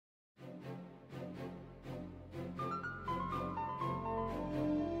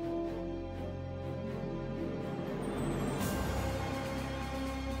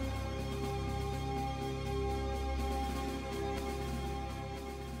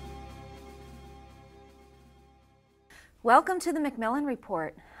Welcome to the MacMillan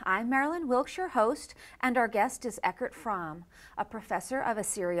Report. I'm Marilyn Wilkes, your host, and our guest is Eckart Frahm, a professor of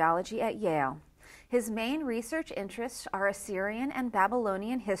Assyriology at Yale. His main research interests are Assyrian and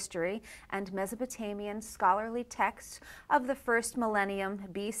Babylonian history and Mesopotamian scholarly texts of the first millennium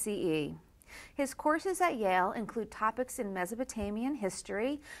BCE. His courses at Yale include topics in Mesopotamian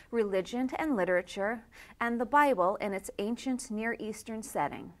history, religion and literature, and the Bible in its ancient Near Eastern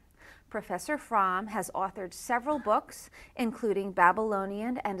setting. Professor Frahm has authored several books, including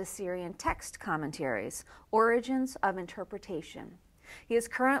Babylonian and Assyrian text commentaries, Origins of Interpretation. He is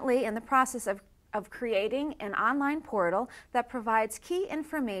currently in the process of creating an online portal that provides key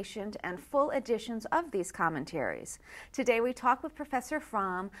information and full editions of these commentaries. Today we talk with Professor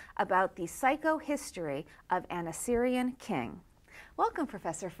Frahm about the psychohistory of an Assyrian king. Welcome,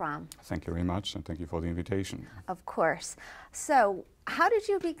 Professor Frahm. Thank you very much, and thank you for the invitation. Of course. So, how did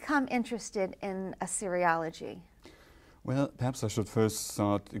you become interested in Assyriology? Well, perhaps I should first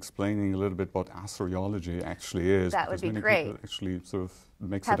start explaining a little bit what Assyriology actually is. That would be many great. People actually sort of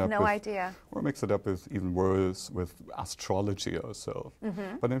mix Have it up no with, idea. or mix it up with even worse with astrology or so.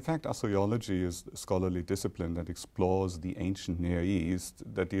 But in fact, Assyriology is a scholarly discipline that explores the ancient Near East,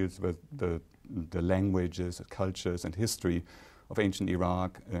 that deals with the languages, cultures, and history of ancient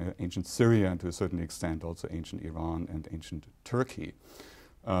Iraq, ancient Syria, and to a certain extent also ancient Iran and ancient Turkey.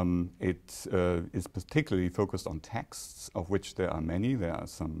 It is particularly focused on texts, of which there are many. There are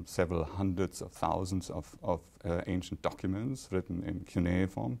several hundreds of thousands of ancient documents written in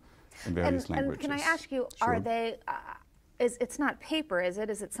cuneiform in various languages. And can I ask you, Sure. are they, it's not paper, is it?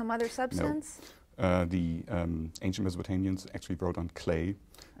 Is it some other substance? No. The ancient Mesopotamians actually wrote on clay,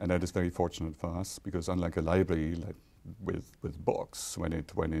 and that is very fortunate for us, because unlike a library, like with books, when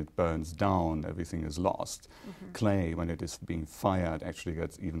it burns down, everything is lost. Clay, when it is being fired, actually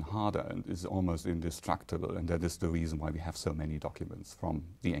gets even harder and is almost indestructible, and that is the reason why we have so many documents from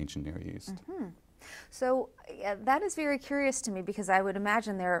the ancient Near East. So that is very curious to me, because I would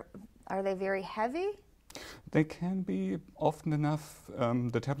imagine are they very heavy? They can be often enough.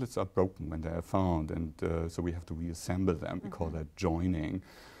 The tablets are broken when they are found, and so we have to reassemble them. We call that joining.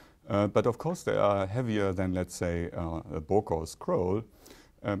 But of course they are heavier than, let's say, a book or a scroll.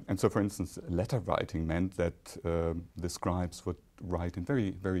 And so, for instance, letter writing meant that the scribes would write in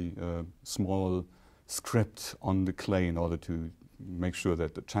very, very small script on the clay in order to make sure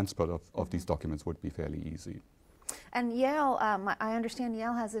that the transport of these documents would be fairly easy. And Yale, I understand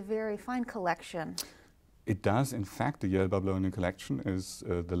Yale has a very fine collection. It does. In fact, the Yale Babylonian collection is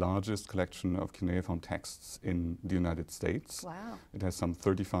the largest collection of cuneiform texts in the United States. Wow. It has some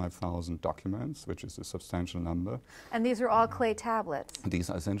 35,000 documents, which is a substantial number. And these are all clay tablets?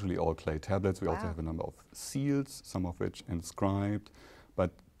 These are essentially all clay tablets. We also have a number of seals, some of which inscribed, but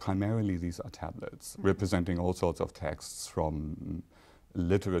primarily these are tablets, representing all sorts of texts, from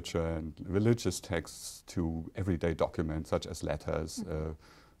literature and religious texts to everyday documents such as letters,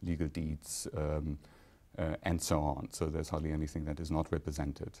 legal deeds, and so on. So there's hardly anything that is not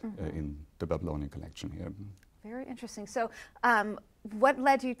represented in the Babylonian collection here. Very interesting. So what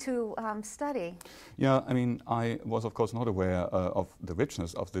led you to study? Yeah, I mean, I was of course not aware of the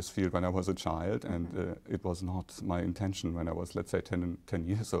richness of this field when I was a child, and it was not my intention when I was, let's say, 10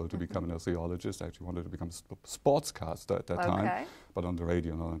 years old to become an Assyriologist. I actually wanted to become a sportscaster at that time, but on the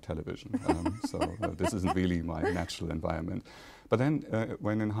radio, not on television. So this isn't really my natural environment. But then,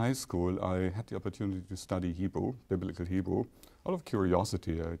 when in high school, I had the opportunity to study Hebrew, biblical Hebrew, out of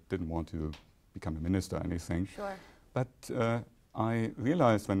curiosity. I didn't want to become a minister or anything. Sure. But I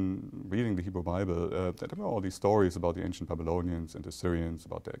realized when reading the Hebrew Bible that there were all these stories about the ancient Babylonians and Assyrians,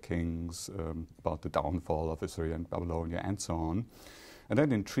 about their kings, about the downfall of Assyria and Babylonia, and so on. And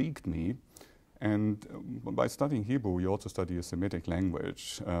that intrigued me. And by studying Hebrew, you also study a Semitic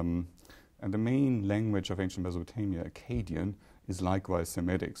language. And the main language of ancient Mesopotamia, Akkadian, is likewise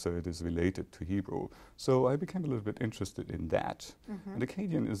Semitic, so it is related to Hebrew. So I became a little bit interested in that. And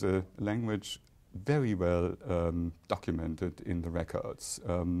Akkadian is a language very well documented in the records.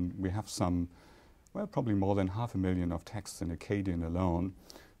 We have probably more than 500,000 of texts in Akkadian alone.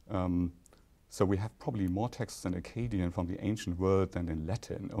 So we have probably more texts in Akkadian from the ancient world than in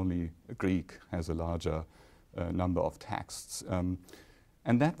Latin. Only Greek has a larger number of texts.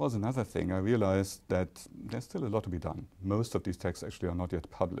 And that was another thing. I realized that there's still a lot to be done. Most of these texts actually are not yet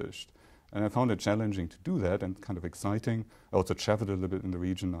published. And I found it challenging to do that, and kind of exciting. I also traveled a little bit in the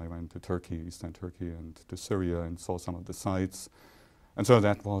region. I went to Turkey, eastern Turkey, and to Syria, and saw some of the sites. And so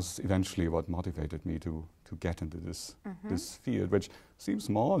that was eventually what motivated me to get into this field, which seems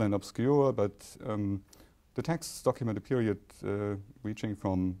small and obscure, but the texts document a period reaching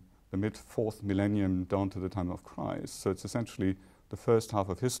from the mid-4th millennium down to the time of Christ. So it's essentially the first half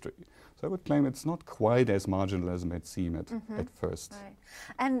of history. So I would claim it's not quite as marginal as it might seem at first. Right.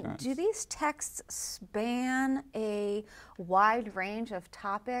 And do these texts span a wide range of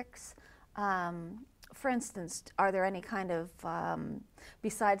topics? For instance, are there any kind of,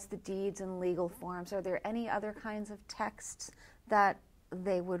 besides the deeds and legal forms, are there any other kinds of texts that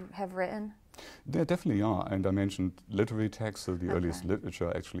they would have written? There definitely are, and I mentioned literary texts, so the earliest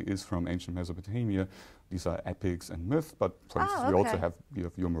literature actually is from ancient Mesopotamia. These are epics and myths, but for instance, we also have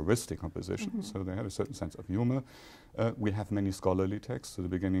humoristic compositions, so they had a certain sense of humor. We have many scholarly texts, so the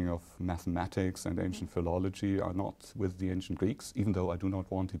beginning of mathematics and ancient philology are not with the ancient Greeks, even though I do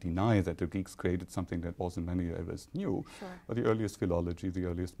not want to deny that the Greeks created something that was in many ways new. Sure. But the earliest philology, the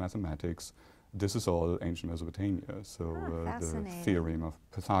earliest mathematics, this is all ancient Mesopotamia. So the theorem of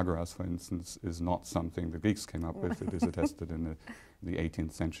Pythagoras, for instance, is not something the Greeks came up with. It is attested in the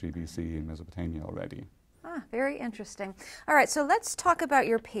 18th century BC in Mesopotamia already. Very interesting. All right, so let's talk about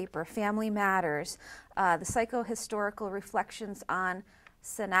your paper, Family Matters, the Psychohistorical Reflections on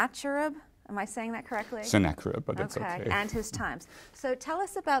Sennacherib. Am I saying that correctly? Sennacherib, but it's okay. And his times. So tell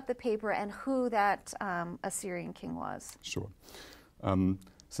us about the paper and who that Assyrian king was. Sure.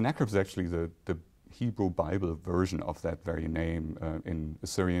 Sennacherib is actually the Hebrew Bible version of that very name. In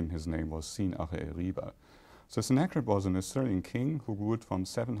Assyrian, his name was Sin-Ache-Eriba. So Sennacherib was an Assyrian king who ruled from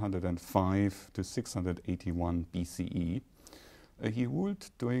 705 to 681 BCE. He ruled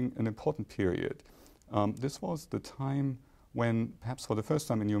during an important period. This was the time when, perhaps for the first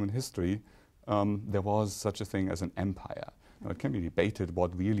time in human history, there was such a thing as an empire. Now, it can be debated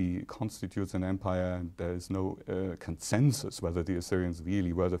what really constitutes an empire, and there is no consensus whether the Assyrians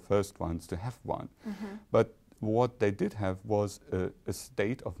really were the first ones to have one. But what they did have was a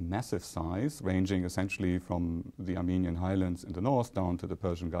state of massive size, ranging essentially from the Armenian highlands in the north down to the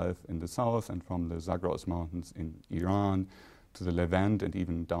Persian Gulf in the south, and from the Zagros Mountains in Iran to the Levant and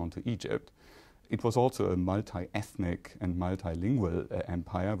even down to Egypt. It was also a multi-ethnic and multilingual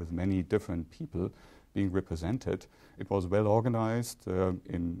empire with many different people being represented. It was well organized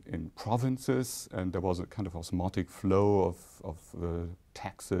in provinces, and there was a kind of osmotic flow of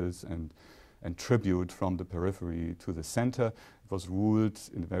taxes and tribute from the periphery to the center. It was ruled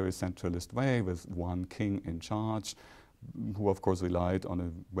in a very centralist way with one king in charge, who of course relied on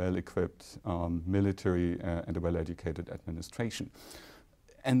a well-equipped military and a well-educated administration.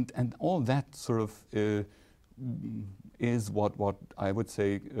 And all that sort of is what I would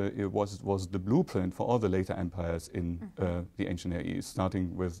say it was the blueprint for all the later empires in the ancient Near East,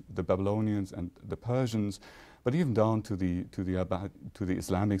 starting with the Babylonians and the Persians, but even down to the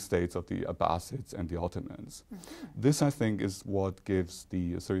Islamic states of the Abbasids and the Ottomans. This, I think, is what gives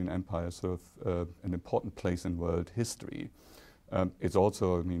the Assyrian Empire sort of an important place in world history. It's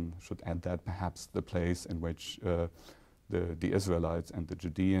also, I mean, should add that perhaps the place in which the Israelites and the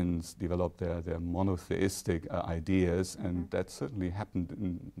Judeans developed their monotheistic ideas, and that certainly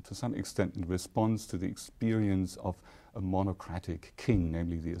happened to some extent in response to the experience of a monocratic king,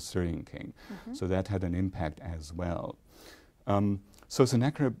 namely the Assyrian king. So that had an impact as well. So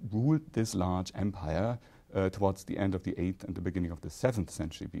Sennacherib ruled this large empire towards the end of the 8th and the beginning of the 7th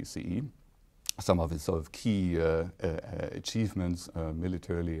century BCE. Some of his sort of key achievements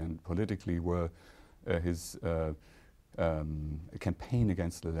militarily and politically were his campaign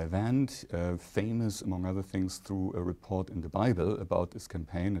against the Levant, famous among other things through a report in the Bible about this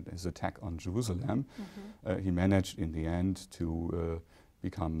campaign and his attack on Jerusalem. He managed in the end to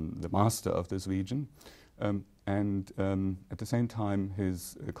become the master of this region. And at the same time,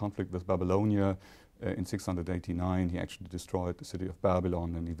 his conflict with Babylonia in 689, he actually destroyed the city of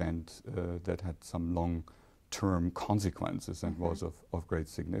Babylon, an event that had some long-term consequences and was of great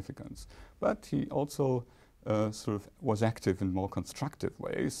significance. But he also sort of was active in more constructive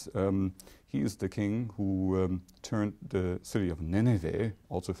ways. He is the king who turned the city of Nineveh,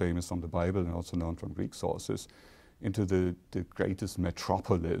 also famous from the Bible and also known from Greek sources, into the greatest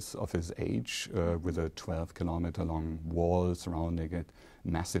metropolis of his age, with a 12-kilometer long wall surrounding it,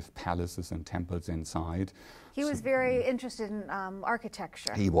 massive palaces and temples inside. He was very interested in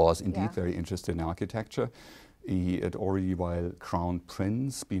architecture. He was indeed very interested in architecture. He had already, while crown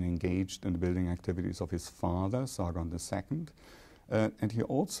prince, been engaged in the building activities of his father, Sargon II. And he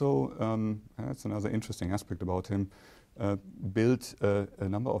also, that's another interesting aspect about him, built a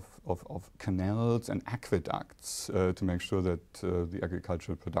number of canals and aqueducts to make sure that the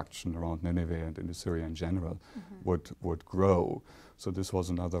agricultural production around Nineveh and in Assyria in general would grow. So this was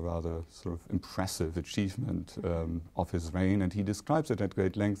another rather sort of impressive achievement of his reign, and he describes it at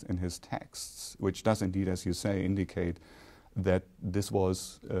great length in his texts, which does indeed, as you say, indicate that this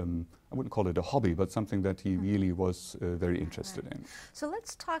was, I wouldn't call it a hobby, but something that he really was very interested in. So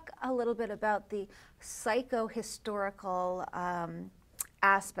let's talk a little bit about the psychohistorical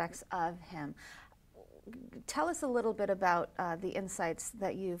aspects of him. Tell us a little bit about the insights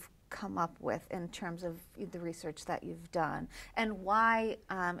that you've come up with in terms of the research that you've done, and why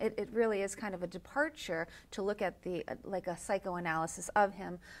it really is kind of a departure to look at the like a psychoanalysis of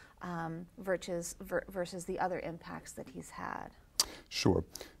him versus the other impacts that he's had. Sure.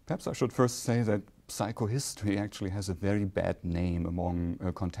 Perhaps I should first say that psychohistory actually has a very bad name among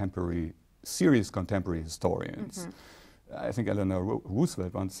serious contemporary historians. I think Eleanor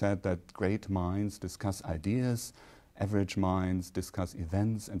Roosevelt once said that great minds discuss ideas, average minds discuss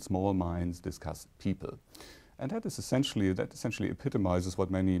events, and small minds discuss people. And that essentially epitomizes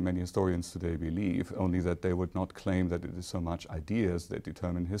what many historians today believe, only that they would not claim that it is so much ideas that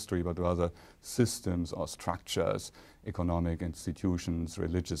determine history, but rather systems or structures, economic institutions,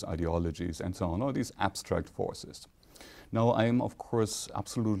 religious ideologies, and so on, all these abstract forces. Now, I am, of course,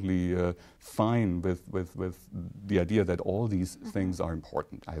 absolutely fine with the idea that all these things are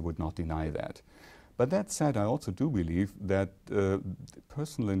important. I would not deny that. But that said, I also do believe that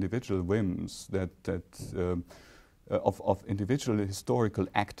personal individual whims of individual historical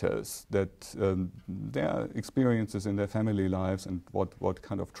actors, that their experiences in their family lives and what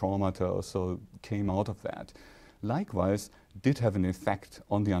kind of traumata or so came out of that, likewise did have an effect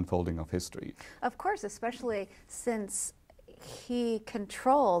on the unfolding of history. Of course, especially since he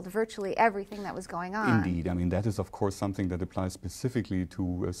controlled virtually everything that was going on. Indeed. I mean, that is, of course, something that applies specifically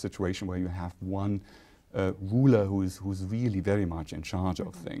to a situation where you have one ruler who's really very much in charge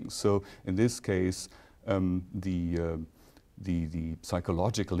of things. So in this case, the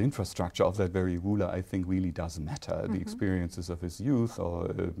psychological infrastructure of that very ruler, I think, really does matter. The experiences of his youth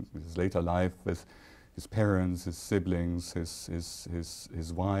or his later life with his parents, his siblings,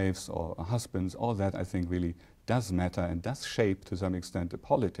 his wives or husbands, all that, I think, really does matter and does shape, to some extent, the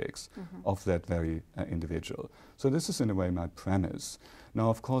politics of that very individual. So this is, in a way, my premise. Now,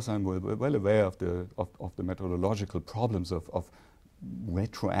 of course, I'm well aware of the methodological problems of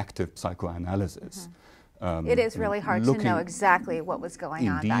retroactive psychoanalysis. It is really hard to know exactly what was going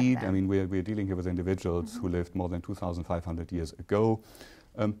on back Indeed. then. I mean, we're dealing here with individuals who lived more than 2,500 years ago.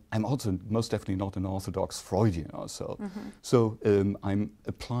 I'm also most definitely not an orthodox Freudian or so. So I'm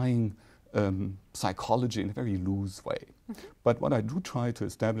applying psychology in a very loose way. But what I do try to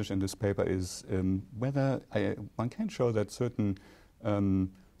establish in this paper is whether one can show that certain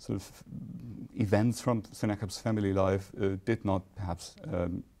sort of events from Sennacherib's family life did not perhaps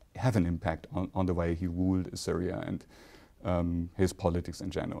have an impact on the way he ruled Assyria and his politics in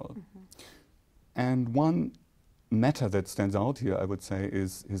general. And one matter that stands out here, I would say,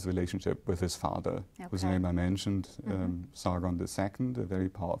 is his relationship with his father, whose name I mentioned, Sargon II, a very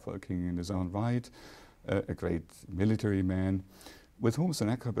powerful king in his own right, a great military man, with whom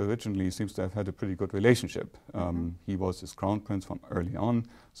Sennacherib originally seems to have had a pretty good relationship. He was his crown prince from early on.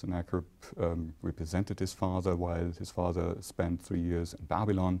 Sennacherib represented his father while his father spent 3 years in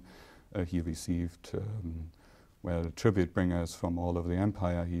Babylon. He received tribute bringers from all over the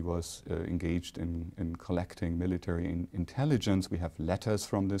empire. He was engaged in collecting military intelligence. We have letters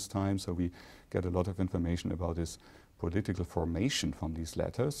from this time, so we get a lot of information about his political formation from these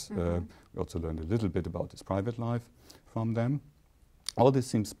letters. We also learned a little bit about his private life from them. All this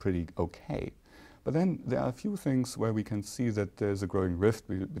seems pretty okay. But then there are a few things where we can see that there's a growing rift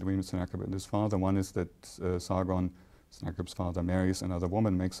between Sennacherib and his father. One is that Sargon, Sennacherib's father, marries another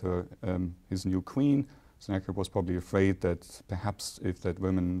woman, makes her his new queen. Sennacherib was probably afraid that perhaps if that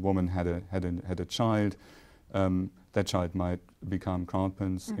woman had a child, that child might become crown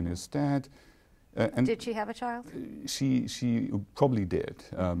prince in his stead. And did she have a child? She probably did.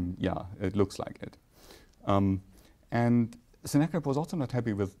 Yeah, it looks like it. And Sennacherib was also not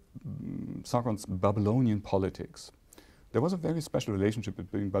happy with Sargon's Babylonian politics. There was a very special relationship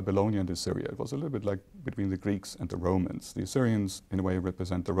between Babylonia and Assyria. It was a little bit like between the Greeks and the Romans. The Assyrians, in a way,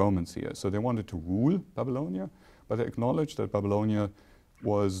 represent the Romans here. So they wanted to rule Babylonia, but they acknowledged that Babylonia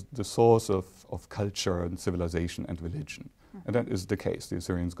was the source of culture and civilization and religion. And that is the case. The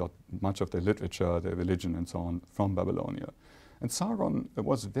Assyrians got much of their literature, their religion, and so on from Babylonia. And Sargon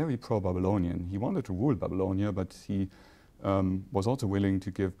was very pro-Babylonian. He wanted to rule Babylonia, but he was also willing to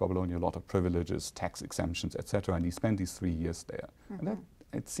give Babylonia a lot of privileges, tax exemptions, etc. And he spent these 3 years there. And that,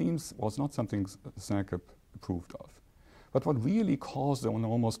 it seems, was not something Sennacherib approved of. But what really caused an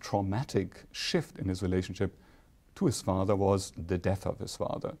almost traumatic shift in his relationship to his father was the death of his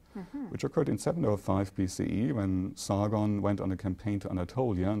father, which occurred in 705 BCE when Sargon went on a campaign to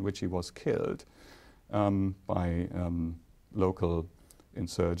Anatolia in which he was killed by local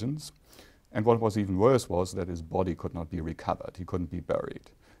insurgents. And what was even worse was that his body could not be recovered. He couldn't be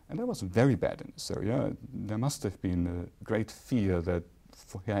buried. And that was very bad in Assyria. There must have been a great fear that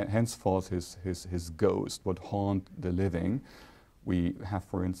henceforth his ghost would haunt the living. We have,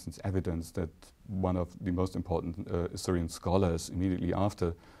 for instance, evidence that one of the most important Assyrian scholars, immediately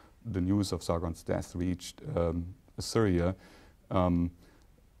after the news of Sargon's death reached Assyria,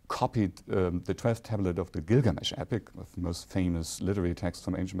 copied the 12th tablet of the Gilgamesh epic, the most famous literary text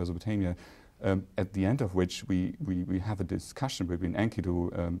from ancient Mesopotamia, at the end of which we have a discussion between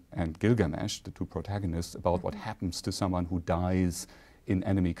Enkidu and Gilgamesh, the two protagonists, about what happens to someone who dies in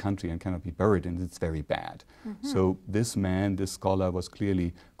enemy country and cannot be buried, and it's very bad. So this man, this scholar, was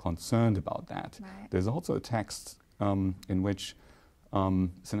clearly concerned about that. Right. There's also a text in which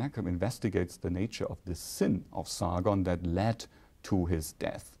Sennacherib investigates the nature of the sin of Sargon that led to his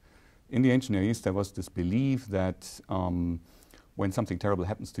death. In the ancient Near East, there was this belief that when something terrible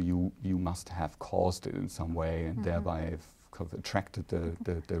happens to you, you must have caused it in some way, and thereby have kind of attracted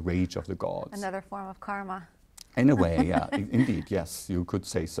the rage of the gods. Another form of karma. In a way, yeah, indeed, yes, you could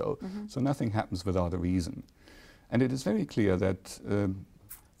say so. So nothing happens without a reason. And it is very clear that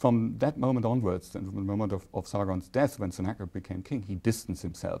from that moment onwards, and from the moment of Sargon's death, when Sennacherib became king, he distanced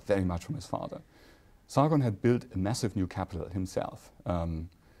himself very much from his father. Sargon had built a massive new capital himself, and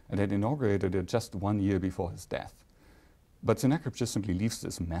had inaugurated it just 1 year before his death. But Sennacherib just simply leaves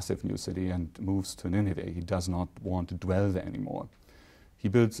this massive new city and moves to Nineveh. He does not want to dwell there anymore. He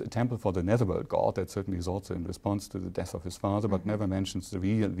builds a temple for the netherworld god. That certainly is also in response to the death of his father, but never mentions the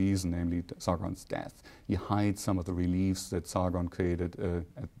real reason, namely Sargon's death. He hides some of the reliefs that Sargon created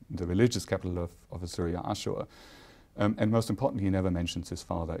at the religious capital of Assyria, Ashur. And most importantly, he never mentions his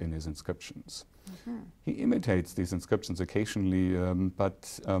father in his inscriptions. He imitates these inscriptions occasionally,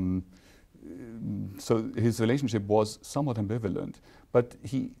 so his relationship was somewhat ambivalent. But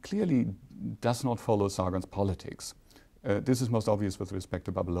he clearly does not follow Sargon's politics. This is most obvious with respect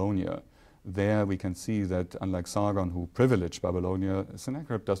to Babylonia. There we can see that, unlike Sargon, who privileged Babylonia,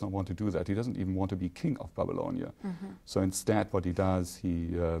 Sennacherib does not want to do that. He doesn't even want to be king of Babylonia. So instead, what he does,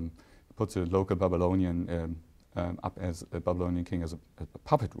 he puts a local Babylonian up as a Babylonian king, as a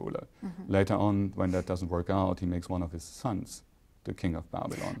puppet ruler. Later on, when that doesn't work out, he makes one of his sons the king of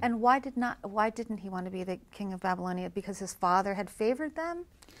Babylon. And why didn't he want to be the king of Babylonia? Because his father had favored them?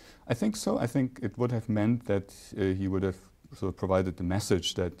 I think so. I think it would have meant that he would have sort of provided the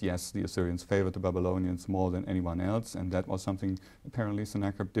message that, yes, the Assyrians favored the Babylonians more than anyone else, and that was something apparently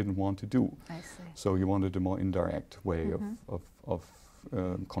Sennacherib didn't want to do. I see. So he wanted a more indirect way of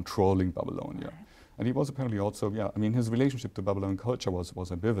controlling Babylonia. Right. And he was apparently also, I mean, his relationship to Babylonian culture was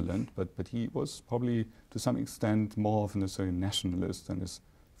ambivalent, but he was probably, to some extent, more of an Assyrian nationalist than his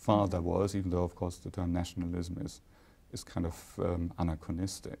father was, even though, of course, the term nationalism is kind of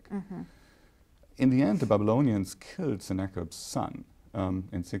anachronistic. In the end, the Babylonians killed Sennacherib's son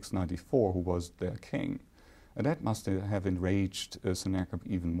in 694, who was their king. And that must have enraged Sennacherib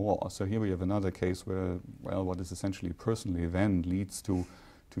even more. So here we have another case where, well, what is essentially a personal event leads to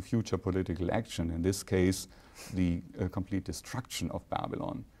future political action. In this case, the complete destruction of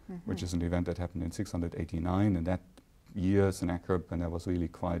Babylon, which is an event that happened in 689. And that year, Sennacherib, and that was really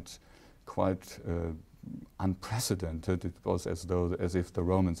quite unprecedented. It was as if the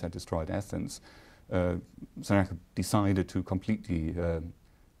Romans had destroyed Athens. Sennacherib decided to completely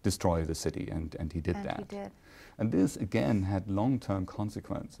destroy the city, and he did that. He did. And this, again, had long-term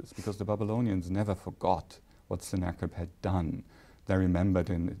consequences, because the Babylonians never forgot what Sennacherib had done. They remembered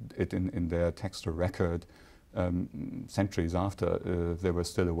it in their textual record centuries after they were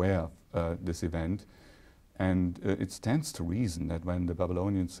still aware of this event. And it stands to reason that when the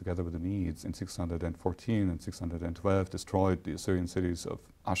Babylonians, together with the Medes, in 614 and 612 destroyed the Assyrian cities of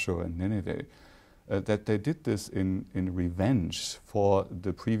Ashur and Nineveh, that they did this in revenge for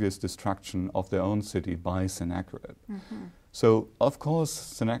the previous destruction of their own city by Sennacherib. So, of course,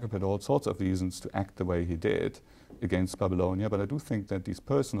 Sennacherib had all sorts of reasons to act the way he did against Babylonia, but I do think that these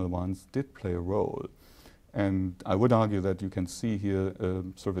personal ones did play a role. And I would argue that you can see here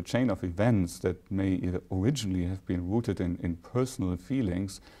sort of a chain of events that may originally have been rooted in personal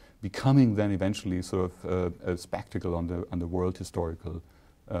feelings, becoming then eventually sort of a spectacle on the world historical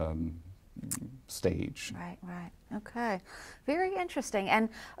stage. Right. Okay. Very interesting. And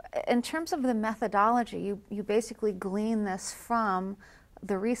in terms of the methodology, you basically glean this from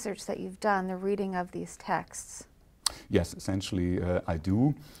the research that you've done, the reading of these texts. Yes, essentially I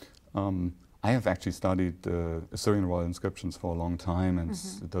do. I have actually studied Assyrian royal inscriptions for a long time, and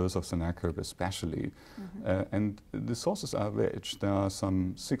those of Sennacherib especially. And the sources are rich. There are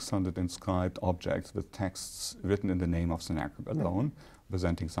some 600 inscribed objects with texts written in the name of Sennacherib alone,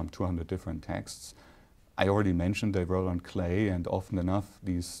 presenting some 200 different texts. I already mentioned they wrote on clay, and often enough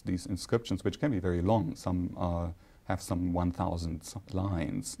these inscriptions, which can be very long, some have some 1,000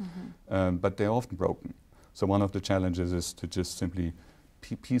 lines, but they're often broken. So one of the challenges is to just simply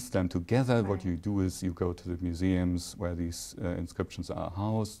piece them together. Right. What you do is you go to the museums where these inscriptions are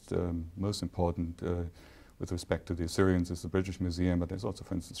housed. Most important with respect to the Assyrians is the British Museum, but there's also,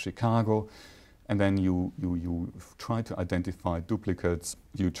 for instance, Chicago. And then you try to identify duplicates,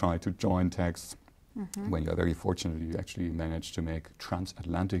 you try to join texts. When you're very fortunate, you actually manage to make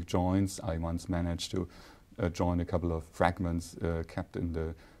transatlantic joins. I once managed to join a couple of fragments kept in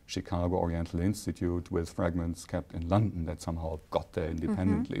the Chicago Oriental Institute with fragments kept in London that somehow got there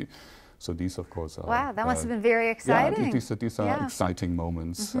independently. So these, of course, are... Wow, that must have been very exciting. Yeah, these are exciting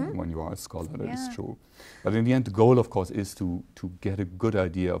moments when you are a scholar, that is true. But in the end, the goal, of course, is to get a good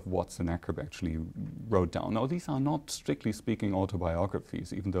idea of what Sennacherib actually wrote down. Now, these are not, strictly speaking,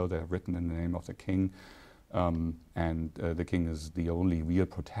 autobiographies, even though they're written in the name of the king, and the king is the only real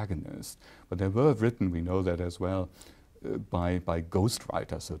protagonist. But they were written, we know that as well, by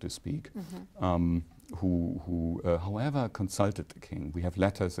ghostwriters, so to speak, who however, consulted the king. We have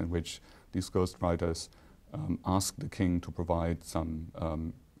letters in which these ghostwriters asked the king to provide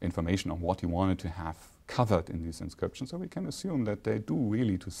some information on what he wanted to have covered in these inscriptions. So we can assume that they do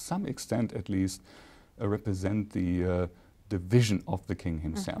really, to some extent at least, represent the vision of the king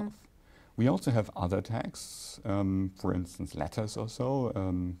himself. We also have other texts, for instance, letters or so,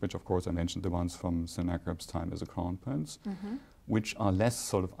 which of course I mentioned the ones from Sennacherib's time as a crown prince, which are less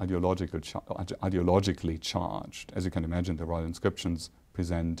sort of ideologically charged. As you can imagine, the royal inscriptions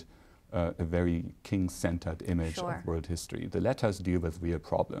present a very king-centered image of world history. The letters deal with real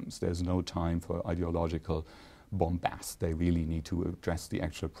problems. There's no time for ideological bombast. They really need to address the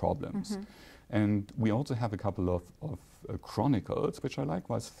actual problems. And we also have a couple of chronicles, which are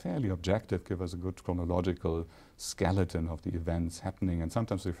likewise fairly objective, give us a good chronological skeleton of the events happening, and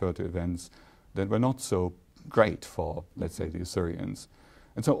sometimes refer to events that were not so great for, let's say, the Assyrians.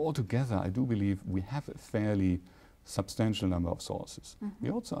 And so altogether, I do believe we have a fairly substantial number of sources. We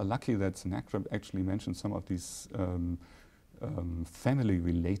also are lucky that Sennacherib actually mentions some of these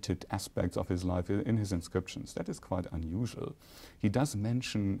family-related aspects of his life in his inscriptions. That is quite unusual. He does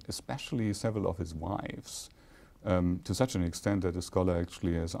mention especially several of his wives, to such an extent that a scholar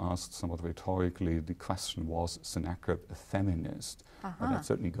actually has asked somewhat rhetorically, the question, was Sennacherib a feminist? Well, that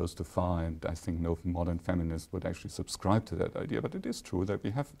certainly goes too far, and I think no modern feminist would actually subscribe to that idea. But it is true that we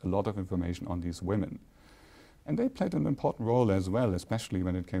have a lot of information on these women. And they played an important role as well, especially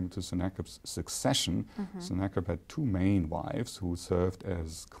when it came to Sennacherib's succession. Sennacherib had two main wives who served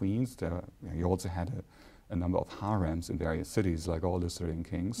as queens. He also had a number of harems in various cities, like all Assyrian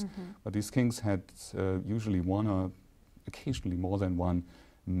kings. But these kings had usually one or occasionally more than one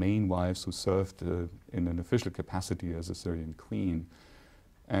main wives who served in an official capacity as Assyrian queen.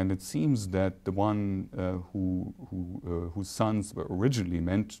 And it seems that the one whose sons were originally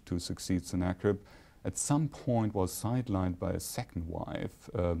meant to succeed Sennacherib at some point was sidelined by a second wife,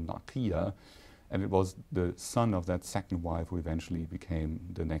 Nakia, and it was the son of that second wife who eventually became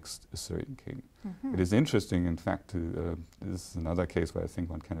the next Assyrian king. It is interesting, in fact, this is another case where I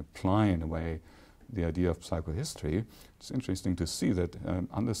think one can apply, in a way, the idea of psychohistory. It's interesting to see that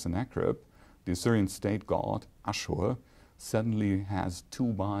under Sennacherib, the Assyrian state god, Ashur, suddenly has two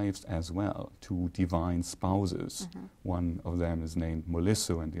wives as well, two divine spouses. One of them is named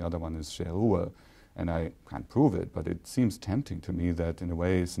Mulissu and the other one is Sheruah. And I can't prove it, but it seems tempting to me that in a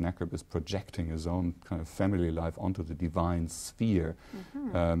way Sennacherib is projecting his own kind of family life onto the divine sphere.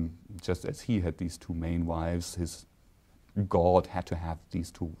 Just as he had these two main wives, his god had to have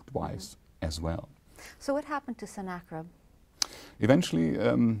these two wives as well. So what happened to Sennacherib? Eventually,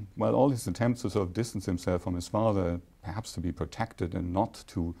 well, all his attempts to sort of distance himself from his father, perhaps to be protected and not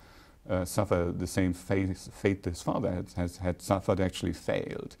to suffer the same fate his father had suffered, actually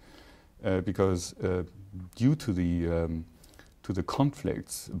failed. Because due to the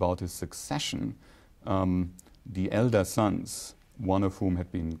conflicts about his succession, the elder sons, one of whom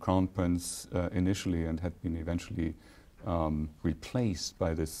had been crown prince initially and had been eventually replaced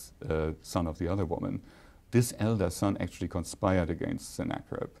by this son of the other woman, this elder son actually conspired against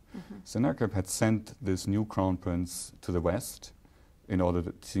Sennacherib. Sennacherib had sent this new crown prince to the west in order,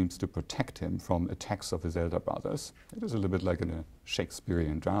 it seems, to protect him from attacks of his elder brothers. It is a little bit like in a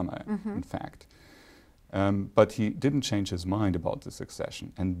Shakespearean drama, in fact. But he didn't change his mind about the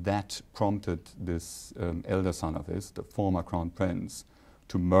succession, and that prompted this elder son of his, the former crown prince,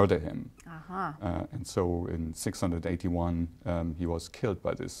 to murder him. And so in 681 he was killed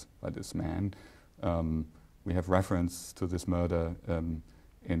by this man. We have reference to this murder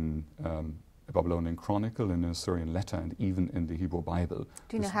in a Babylonian chronicle, in an Assyrian letter, and even in the Hebrew Bible.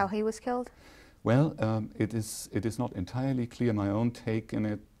 Do you know how he was killed? Well, it is not entirely clear. My own take in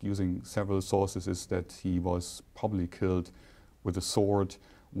it, using several sources, is that he was probably killed with a sword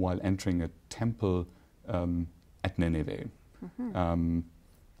while entering a temple at Nineveh.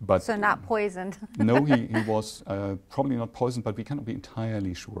 But so not poisoned. No, he was probably not poisoned, but we cannot be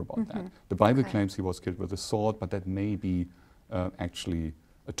entirely sure about that. The Bible claims he was killed with a sword, but that may be actually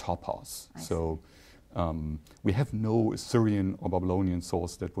a topaz. So we have no Assyrian or Babylonian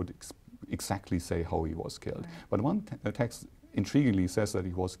source that would exactly say how he was killed. But one text intriguingly says that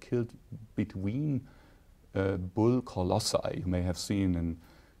he was killed between bull colossi. You may have seen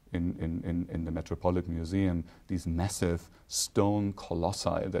in the Metropolitan Museum these massive stone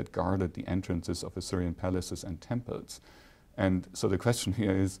colossi that guarded the entrances of Assyrian palaces and temples. And so the question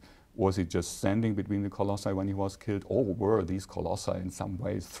here is, was he just standing between the colossi when he was killed, or were these colossi in some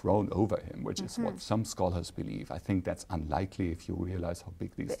ways thrown over him, which is what some scholars believe. I think that's unlikely if you realize how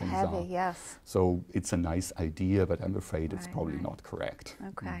big these things are. Yes. So it's a nice idea, but I'm afraid it's probably not correct.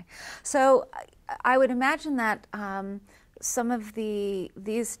 Okay. So I would imagine that some of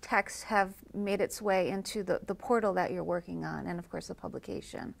these texts have made its way into the portal that you're working on, and of course the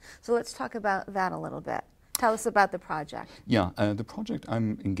publication. So let's talk about that a little bit. Tell us about the project. Yeah, the project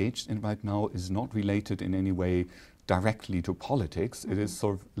I'm engaged in right now is not related in any way directly to politics. It is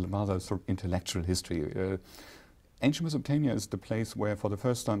rather intellectual history. Ancient Mesopotamia is the place where, for the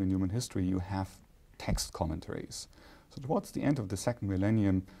first time in human history, you have text commentaries. So towards the end of the second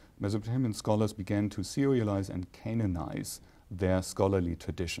millennium, Mesopotamian scholars began to serialize and canonize their scholarly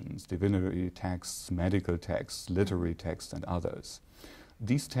traditions, divinity texts, medical texts, literary texts, and others.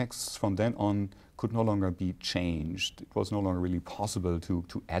 These texts from then on could no longer be changed. It was no longer really possible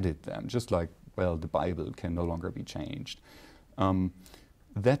to edit them, just like, well, the Bible can no longer be changed.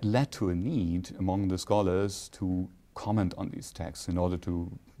 That led to a need among the scholars to comment on these texts in order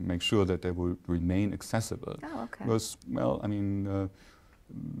to make sure that they would remain accessible. Oh, okay. Because, well, I mean,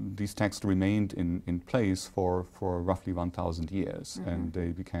 these texts remained in place for roughly 1,000 years, and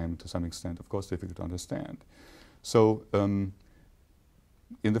they became, to some extent, of course, difficult to understand. So,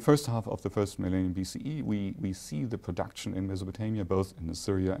 in the first half of the first millennium BCE, we see the production in Mesopotamia, both in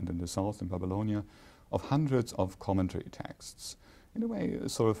Assyria and in the south, in Babylonia, of hundreds of commentary texts. In a way, a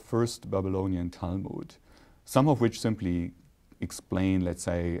sort of first Babylonian Talmud, some of which simply explain, let's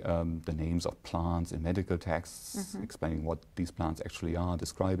say, the names of plants in medical texts, explaining what these plants actually are,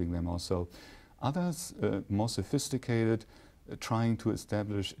 describing them also. Others, more sophisticated, trying to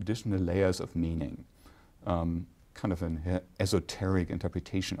establish additional layers of meaning. Kind of an esoteric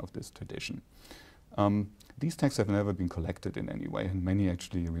interpretation of this tradition. These texts have never been collected in any way, and many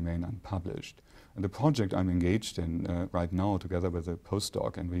actually remain unpublished. And the project I'm engaged in right now, together with a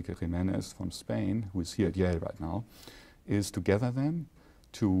postdoc, Enrique Jimenez from Spain, who is here at Yale right now, is to gather them,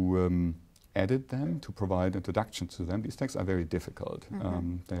 to edit them, to provide introductions to them. These texts are very difficult.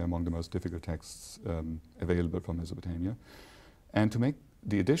 They are among the most difficult texts available from Mesopotamia. And to make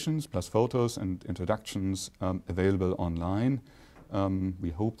the editions plus photos and introductions available online.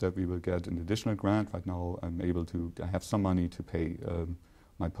 We hope that we will get an additional grant. Right now I have some money to pay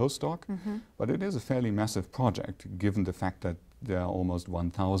my postdoc, but it is a fairly massive project given the fact that there are almost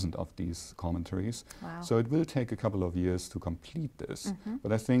 1,000 of these commentaries. Wow. So it will take a couple of years to complete this.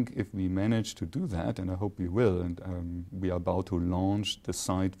 But I think if we manage to do that, and I hope we will, and we are about to launch the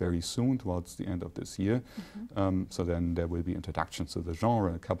site very soon, towards the end of this year, so then there will be introductions to the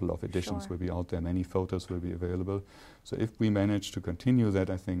genre, a couple of editions will be out there, many photos will be available. So if we manage to continue that,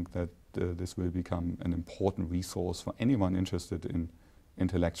 I think that this will become an important resource for anyone interested in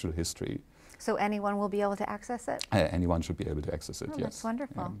intellectual history. So anyone will be able to access it? Anyone should be able to access it, yes. That's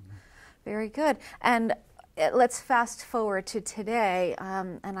wonderful. Very good. And let's fast forward to today,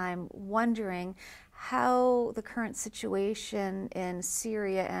 and I'm wondering how the current situation in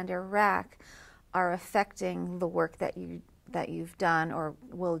Syria and Iraq are affecting the work that you've done or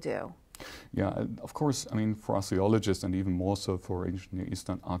will do. Yeah, of course, I mean, for archaeologists and even more so for ancient Near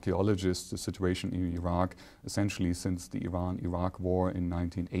Eastern archaeologists, the situation in Iraq, essentially since the Iran-Iraq war in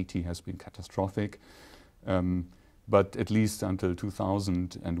 1980, has been catastrophic. But at least until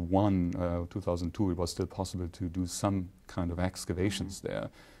 2001, 2002, it was still possible to do some kind of excavations there.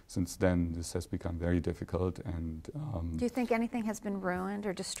 Since then, this has become very difficult. And do you think anything has been ruined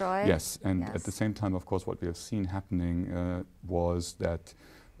or destroyed? Yes, and at the same time, of course, what we have seen happening was that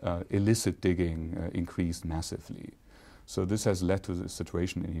illicit digging increased massively. So this has led to the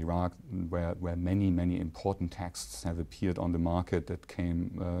situation in Iraq where many important texts have appeared on the market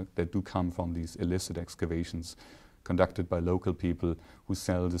that do come from these illicit excavations conducted by local people who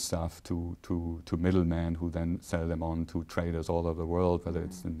sell the stuff to middlemen who then sell them on to traders all over the world, whether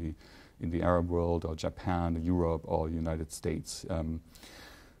it's in the Arab world or Japan, Europe or United States.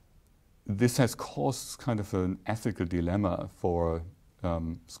 This has caused kind of an ethical dilemma for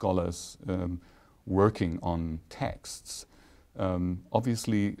scholars working on texts.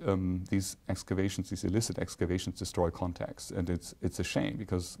 Obviously, these excavations, these illicit excavations, destroy context, and it's a shame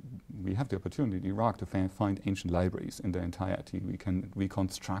because we have the opportunity in Iraq to find ancient libraries in their entirety. We can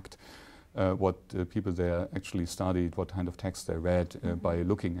reconstruct what people there actually studied, what kind of texts they read by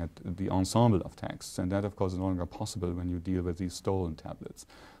looking at the ensemble of texts, and that, of course, is no longer possible when you deal with these stolen tablets.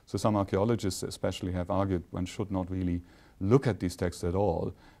 So some archaeologists especially have argued one should not really look at these texts at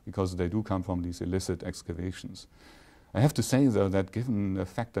all because they do come from these illicit excavations. I have to say, though, that given the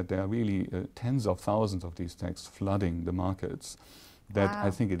fact that there are really tens of thousands of these texts flooding the markets, that I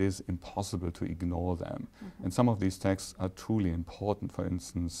think it is impossible to ignore them. And some of these texts are truly important. For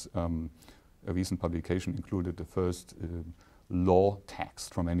instance, a recent publication included the first law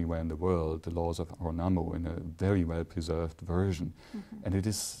text from anywhere in the world, the laws of Ornamo, in a very well-preserved version. And it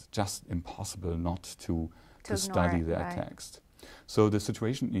is just impossible not to study that text. So the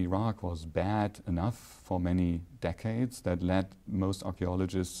situation in Iraq was bad enough for many decades that led most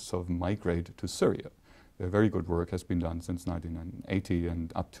archaeologists sort of migrate to Syria. Very good work has been done since 1980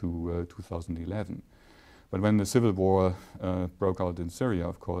 and up to 2011. But when the civil war broke out in Syria,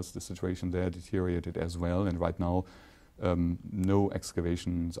 of course, the situation there deteriorated as well, and right now no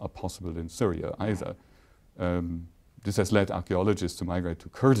excavations are possible in Syria either. This has led archaeologists to migrate to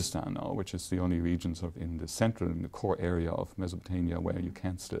Kurdistan now, which is the only region sort of in the central, in the core area of Mesopotamia where you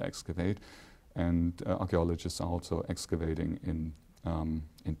can still excavate. And archaeologists are also excavating in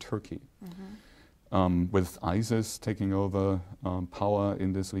Turkey. With ISIS taking over power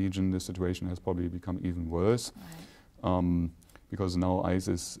in this region, the situation has probably become even worse, because now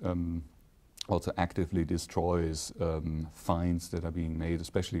ISIS also actively destroys finds that are being made,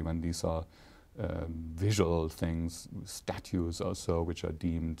 especially when these are visual things, statues or so, which are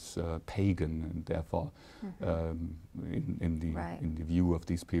deemed pagan and therefore in the view of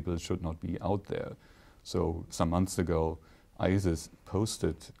these people should not be out there. So some months ago, ISIS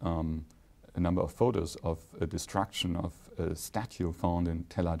posted a number of photos of a destruction of a statue found in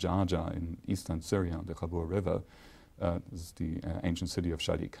Tel Ajaja in eastern Syria on the Khabur River. This is the ancient city of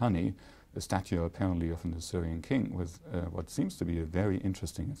Shadi-Khani, a statue apparently of an Assyrian king with what seems to be a very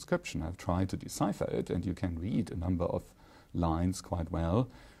interesting inscription. I've tried to decipher it, and you can read a number of lines quite well.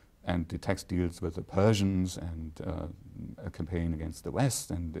 And the text deals with the Persians and a campaign against the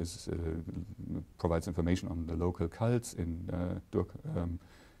West, and provides information on the local cults in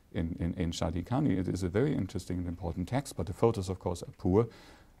Shadi-Khani. It is a very interesting and important text, but the photos, of course, are poor.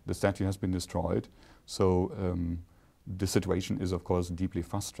 The statue has been destroyed, so the situation is, of course, deeply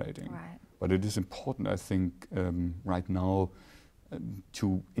frustrating. But it is important, I think, right now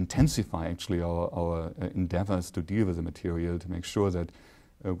to intensify actually our endeavors to deal with the material, to make sure that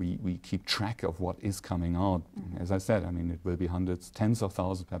we keep track of what is coming out. As I said, I mean, it will be hundreds, tens of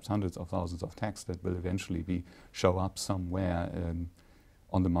thousands, perhaps hundreds of thousands of texts that will eventually show up somewhere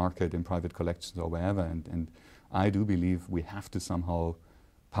on the market, in private collections or wherever. And I do believe we have to somehow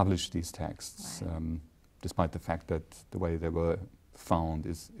publish these texts, despite the fact that the way they were found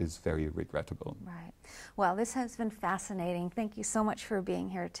is very regrettable. Right. Well, this has been fascinating. Thank you so much for being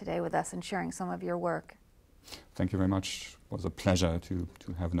here today with us and sharing some of your work. Thank you very much. It was a pleasure to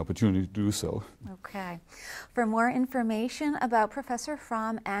have an opportunity to do so. Okay. For more information about Professor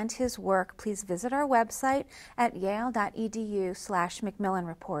Frahm and his work, please visit our website at yale.edu/MacMillan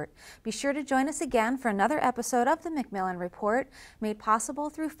Report. Be sure to join us again for another episode of the MacMillan Report, made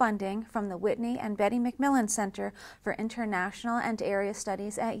possible through funding from the Whitney and Betty MacMillan Center for International and Area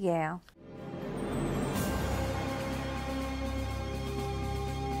Studies at Yale.